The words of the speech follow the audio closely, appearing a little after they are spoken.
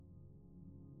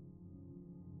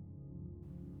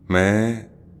मैं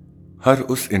हर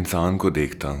उस इंसान को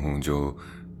देखता हूँ जो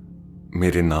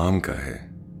मेरे नाम का है।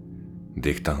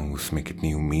 देखता हूँ उसमें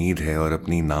कितनी उम्मीद है और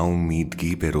अपनी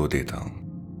नाउम्मीदगी पे रो देता हूँ।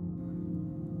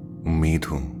 उम्मीद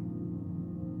हूँ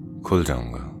खुल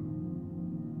जाऊंगा।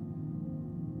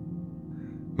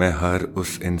 मैं हर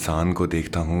उस इंसान को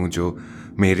देखता हूँ जो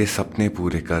मेरे सपने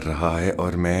पूरे कर रहा है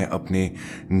और मैं अपने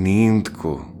नींद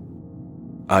को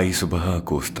आई सुबह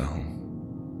कोसता हूँ।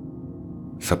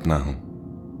 सपना हूँ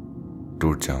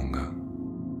टूट जाऊंगा।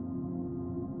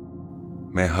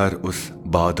 मैं हर उस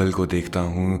बादल को देखता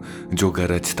हूँ जो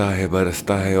गरजता है,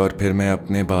 बरसता है, और फिर मैं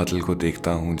अपने बादल को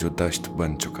देखता हूँ जो दश्त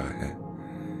बन चुका है।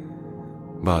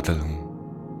 बादल हूँ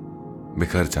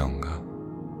बिखर जाऊंगा।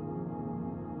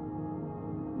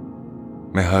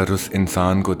 मैं हर उस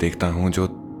इंसान को देखता हूँ जो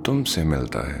तुमसे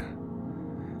मिलता है।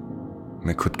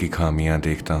 मैं खुद की खामियां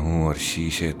देखता हूँ और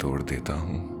शीशे तोड़ देता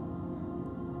हूँ।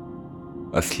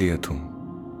 असलियत हूँ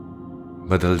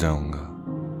बदल जाऊंगा।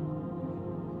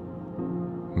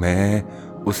 मैं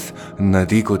उस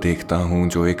नदी को देखता हूँ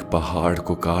जो एक पहाड़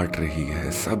को काट रही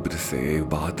है, सब्र से,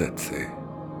 इबादत से।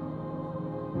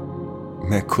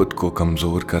 मैं खुद को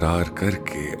कमजोर करार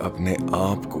करके अपने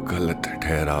आप को गलत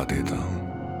ठहरा देता हूँ।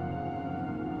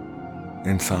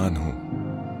 इंसान हूं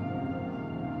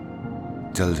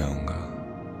जल जाऊंगा।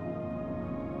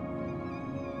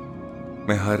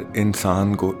 मैं हर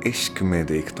इंसान को इश्क में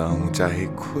देखता हूं, चाहे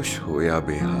खुश हो या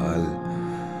बेहाल।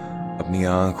 अपनी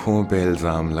आंखों पे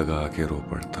इल्जाम लगा के रो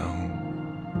पड़ता हूं।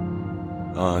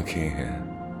 आंखें हैं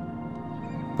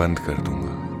बंद कर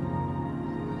दूंगा।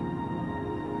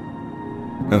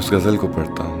 मैं उस गजल को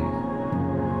पढ़ता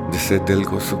हूं जिससे दिल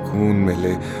को सुकून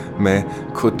मिले।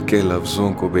 मैं खुद के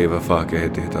लफ्जों को बेवफा कह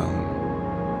देता हूं।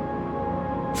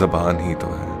 ज़बान ही तो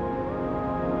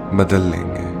है बदल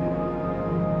लेंगे।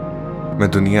 मैं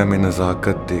दुनिया में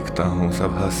नज़ाकत देखता हूँ,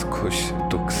 सब हंस खुश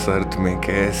दुख सर्द में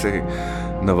कैसे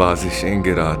नवाजिशें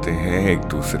गिराते हैं एक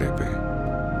दूसरे पे।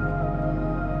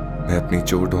 मैं अपनी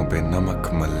चोटों पे नमक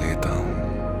मल लेता हूँ।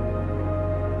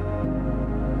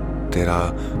 तेरा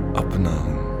अपना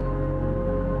हूँ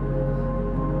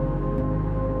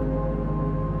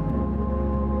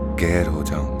गैर हो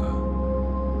जाऊंगा।